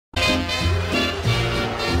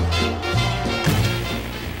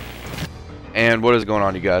And what is going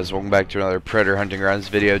on, you guys? Welcome back to another Predator Hunting Grounds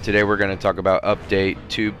video. Today we're going to talk about update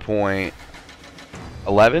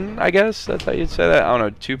 2.11, I guess that's how you'd say that. I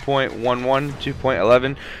don't know, 2.11,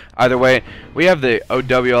 2.11. Either way, we have the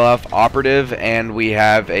OWLF Operative and we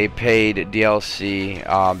have a paid DLC,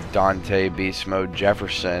 Dante Beast Mode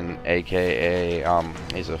Jefferson, aka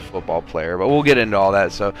he's a football player, but we'll get into all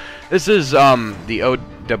that. So this is the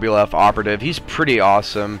OWLF Operative. He's pretty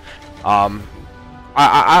awesome.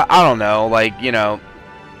 I don't know, like, you know,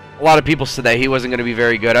 a lot of people said that he wasn't going to be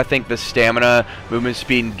very good. I think the stamina, movement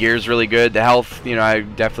speed, and gear is really good. The health, you know, I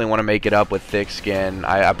definitely want to make it up with thick skin.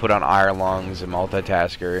 I put on iron lungs and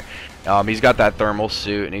multitasker. He's got that thermal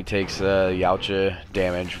suit, and he takes Yautja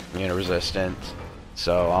damage, you know, resistance.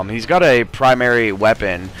 So he's got a primary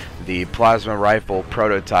weapon, the plasma rifle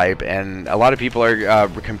prototype, and a lot of people are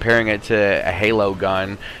comparing it to a Halo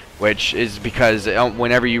gun, which is because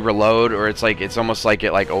whenever you reload, or it's almost like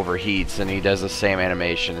it overheats, and he does the same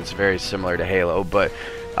animation. It's very similar to Halo, but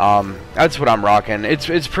that's what I'm rocking.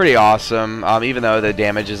 It's pretty awesome. Even though the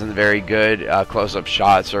damage isn't very good, close-up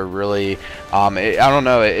shots are really I don't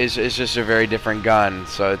know. It's just a very different gun.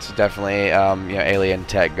 So it's definitely you know, alien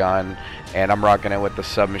tech gun, and I'm rocking it with the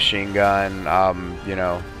submachine gun. You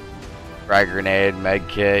know, frag grenade, med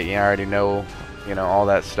kit. You already know, you know, all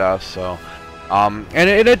that stuff. So. And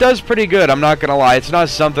it does pretty good, I'm not gonna lie. It's not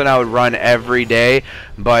something I would run every day,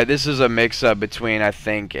 but this is a mix-up between, I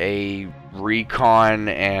think, a recon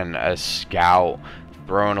and a scout,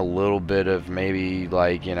 throwing a little bit of maybe,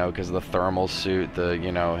 like, you know, because of the thermal suit,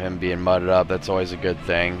 you know, him being mudded up, that's always a good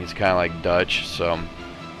thing. He's kind of like Dutch, so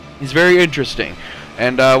he's very interesting.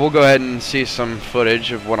 And we'll go ahead and see some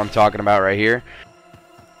footage of what I'm talking about right here.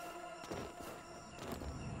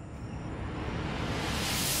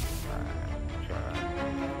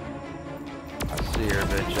 See your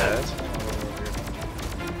bitch ass.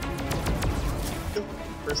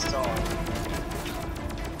 First on.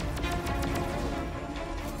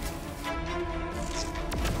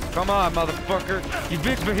 Come on, motherfucker! You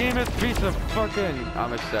big behemoth piece of fucking...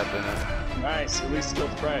 I'm accepting it. Nice, at least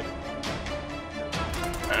killed Fred.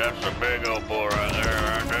 That's a big old boy right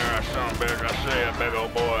there, son of a bitch. I see a big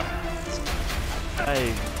old boy.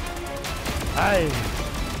 Hey,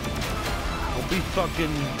 don't be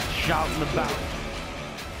fucking shouting about.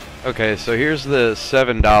 Okay, so here's the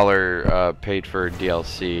 $7 paid for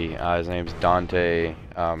DLC. His name's Dante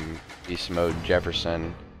Beast Mode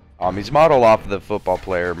Jefferson. He's modeled off of the football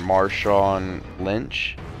player Marshawn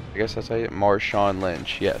Lynch. I guess that's how you say it. Marshawn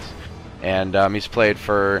Lynch, yes. And he's played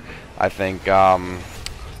for, I think,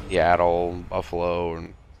 Seattle, Buffalo,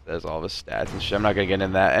 and says all his stats and shit. I'm not gonna get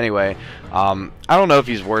into that. Anyway, I don't know if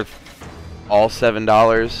he's worth all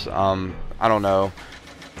 $7. I don't know.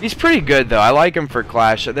 He's pretty good though. I like him for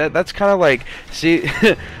Clash. That's kind of like, see,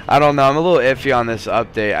 I don't know. I'm a little iffy on this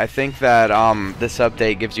update. I think that this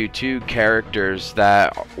update gives you two characters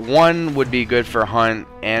that one would be good for Hunt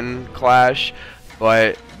and Clash,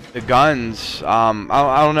 but the guns,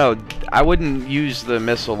 I don't know. I wouldn't use the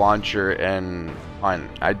missile launcher in Hunt.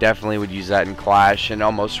 I definitely would use that in Clash, and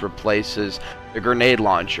almost replaces the grenade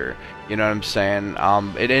launcher. You know what I'm saying?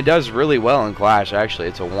 It does really well in Clash, actually.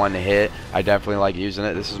 It's a one hit. I definitely like using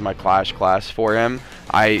it. This is my Clash class for him.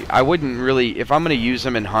 I wouldn't really, if I'm going to use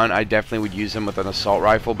him in Hunt, I definitely would use him with an assault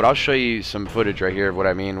rifle, but I'll show you some footage right here of what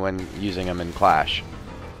I mean when using him in Clash.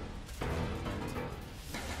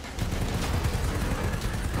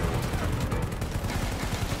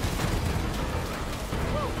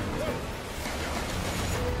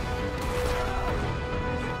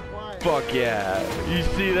 Fuck yeah! You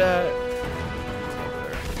see that?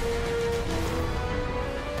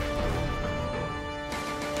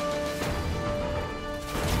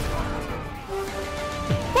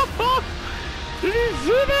 Did you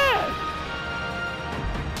see that?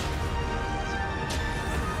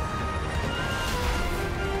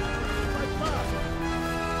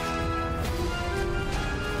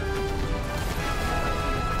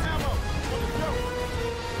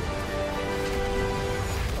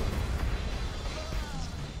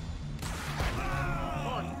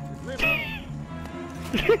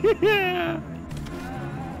 Yeah.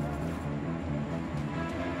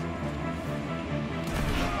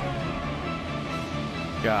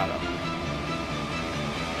 Got him.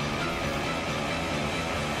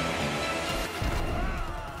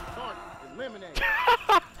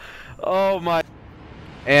 Oh my.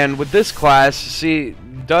 And with this class, see,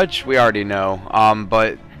 Dutch we already know,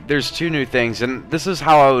 but there's two new things, and this is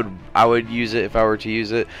how I would use it if I were to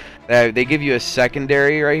use it. They give you a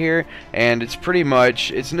secondary right here, and it's pretty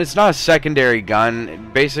much it's not a secondary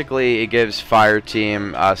gun. Basically, it gives fire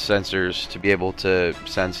team sensors to be able to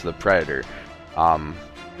sense the predator.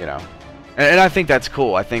 You know, and I think that's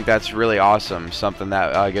cool. I think that's really awesome. Something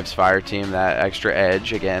that gives fire team that extra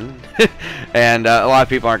edge again. And a lot of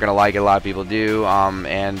people aren't gonna like it. A lot of people do.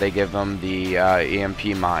 And they give them the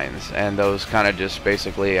EMP mines, and those kind of just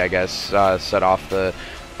basically, I guess, set off the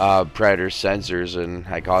predator sensors, and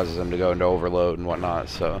it causes them to go into overload and whatnot.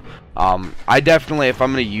 So I definitely, if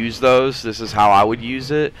I'm going to use those, this is how I would use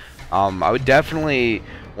it. I would definitely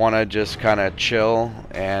want to just kind of chill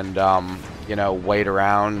and you know, wait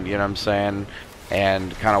around, you know what I'm saying,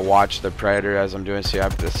 and kind of watch the predator as I'm doing. See, I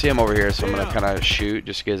see him over here, so I'm going to kind of shoot,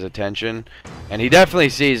 just get his attention, and he definitely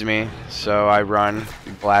sees me, so I run.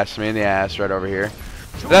 He blasts me in the ass right over here.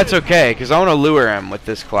 That's okay, because I want to lure him with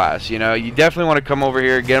this class. You know, you definitely want to come over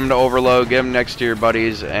here, get him to overload, get him next to your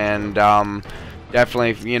buddies, and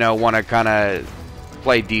definitely, you know, want to kind of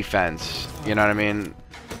play defense. You know what I mean?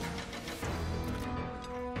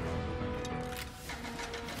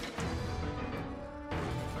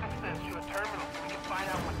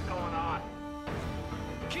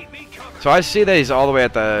 So I see that he's all the way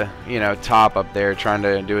at the, you know, top up there trying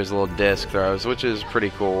to do his little disc throws, which is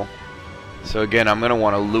pretty cool. So again, I'm going to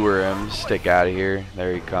want to lure him, stick out of here.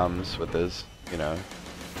 There he comes with his, you know,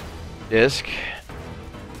 disc.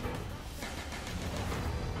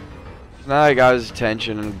 Now I got his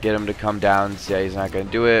attention and get him to come down. See, he's not going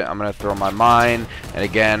to do it. I'm going to throw my mine, and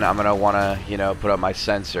again, I'm going to want to, you know, put up my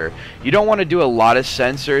sensor. You don't want to do a lot of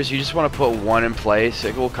sensors. You just want to put one in place.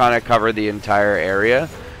 It will kind of cover the entire area,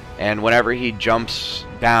 and whenever he jumps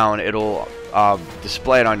down, it'll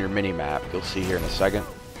display it on your mini map. You'll see here in a second.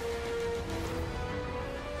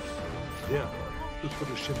 Yeah, just put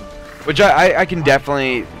a shimmer. Which I can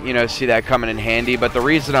definitely, you know, see that coming in handy. But the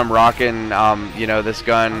reason I'm rocking, you know, this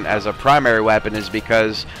gun as a primary weapon is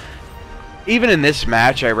because even in this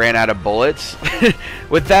match, I ran out of bullets.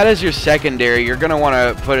 With that as your secondary, you're going to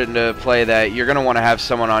want to put it into play that you're going to want to have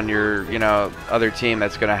someone on your, you know, other team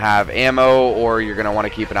that's going to have ammo, or you're going to want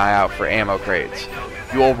to keep an eye out for ammo crates.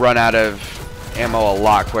 You will run out of ammo a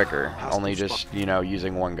lot quicker, only just, you know,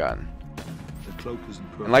 using one gun.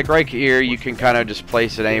 And like right here, you can kind of just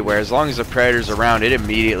place it anywhere. As long as the predator's around, it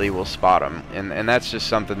immediately will spot them. And that's just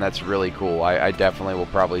something that's really cool. I definitely will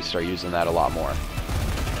probably start using that a lot more.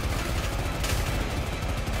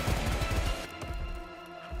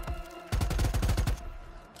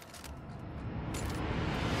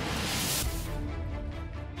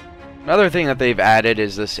 Another thing that they've added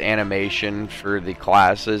is this animation for the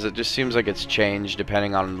classes. It just seems like it's changed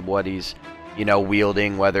depending on what he's, you know,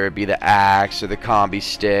 wielding, whether it be the axe or the combi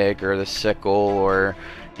stick or the sickle, or,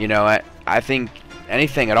 you know, I think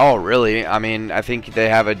anything at all, really. I mean, I think they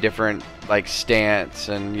have a different, like, stance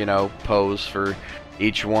and, you know, pose for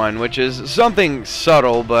each one, which is something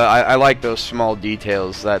subtle, but I like those small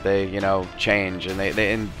details that they, you know, change, and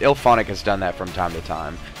and IllFonic has done that from time to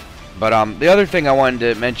time. But the other thing I wanted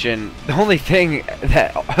to mention, the only thing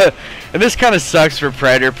that, and this kind of sucks for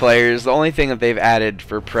Predator players, the only thing that they've added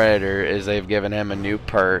for Predator is they've given him a new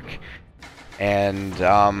perk, and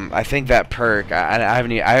I think that perk,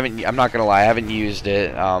 I'm not gonna lie, I haven't used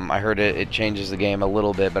it. I heard it changes the game a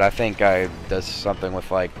little bit, but I think it does something with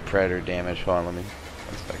like Predator damage. Hold on, let me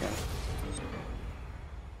 1 second.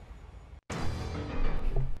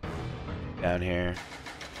 Down here.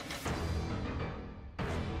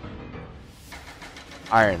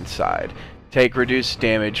 Ironside. Take reduced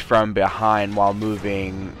damage from behind while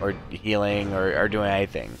moving or healing or doing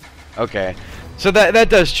anything. Okay, so that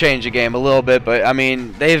does change the game a little bit, but I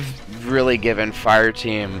mean, they've really given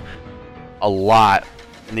Fireteam a lot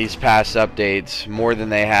in these past updates, more than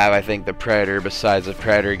they have, I think, the Predator, besides the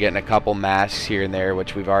Predator getting a couple masks here and there,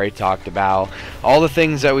 which we've already talked about. All the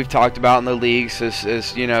things that we've talked about in the leagues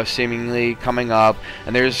is you know, seemingly coming up,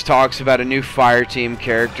 and there's talks about a new Fireteam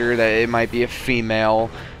character, that it might be a female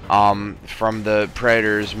from the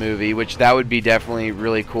Predators movie, which that would be definitely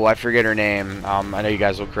really cool. I forget her name. I know you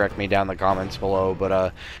guys will correct me down in the comments below,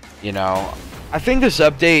 but you know, I think this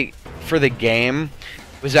update for the game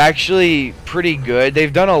was actually pretty good.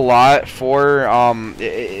 They've done a lot for,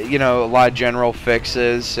 you know, a lot of general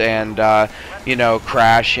fixes and, you know,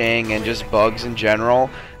 crashing and just bugs in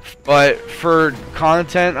general. But for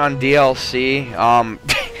content on DLC,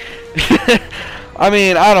 I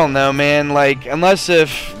mean, I don't know, man. Like, unless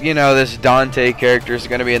if, you know, this Dante character is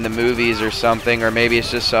going to be in the movies or something, or maybe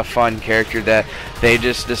it's just a fun character that they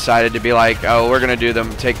just decided to be like, oh, we're going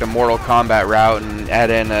to take the Mortal Kombat route and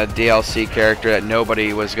add in a DLC character that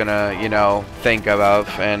nobody was going to, you know, think of,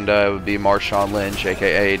 and it would be Marshawn Lynch,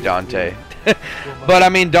 aka Dante. But I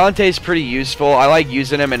mean, Dante's pretty useful. I like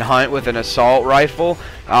using him in Hunt with an assault rifle.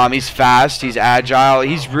 He's fast, he's agile,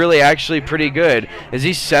 he's really actually pretty good. Is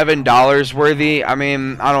he $7 worthy? I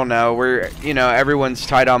mean, I don't know. You know, everyone's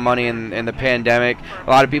tight on money in the pandemic. A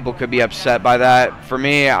lot of people could be upset by that. For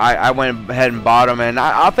me, I went ahead and bought him, and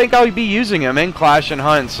I think I'll be using him in Clash and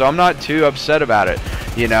Hunt, so I'm not too upset about it.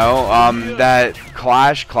 You know, that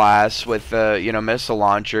Clash class with you know, missile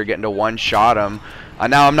launcher, getting to one-shot him.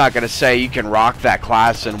 Now, I'm not going to say you can rock that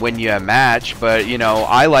class and win you a match, but, you know,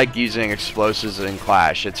 I like using explosives in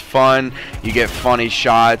Clash. It's fun, you get funny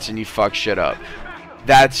shots, and you fuck shit up.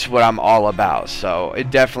 That's what I'm all about, so it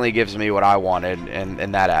definitely gives me what I wanted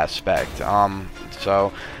in that aspect.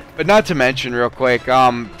 But not to mention, real quick,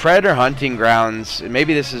 Predator Hunting Grounds,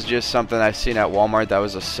 maybe this is just something I've seen at Walmart that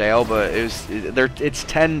was a sale, but it's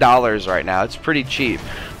 $10 right now. It's pretty cheap,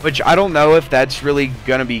 which I don't know if that's really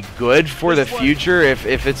going to be good for the future, if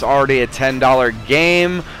it's already a $10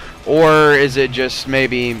 game, or is it just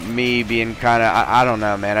maybe me being kind of, I don't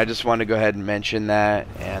know, man. I just wanted to go ahead and mention that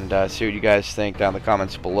and see what you guys think down in the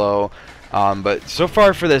comments below. But so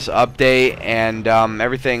far for this update and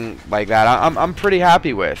everything like that, I'm pretty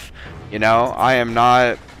happy with. You know, I am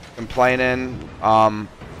not complaining.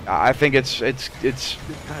 I think it's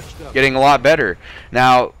getting a lot better.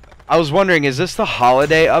 Now, I was wondering, is this the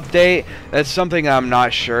holiday update? That's something I'm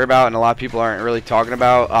not sure about, and a lot of people aren't really talking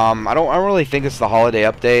about. I don't really think it's the holiday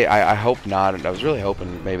update. I hope not. I was really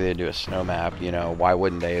hoping maybe they'd do a snow map. You know, why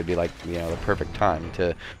wouldn't they? It'd be like, you know, the perfect time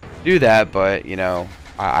to do that. But you know,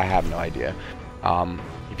 I have no idea.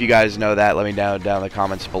 If you guys know that, let me know down in the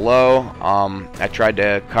comments below. I tried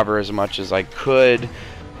to cover as much as I could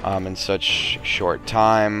in such short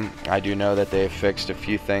time. I do know that they have fixed a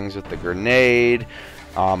few things with the grenade.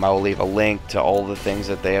 I will leave a link to all the things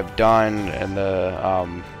that they have done in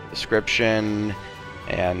the description.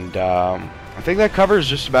 And I think that covers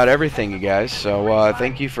just about everything, you guys. So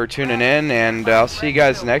thank you for tuning in, and I'll see you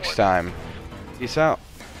guys next time. Peace out.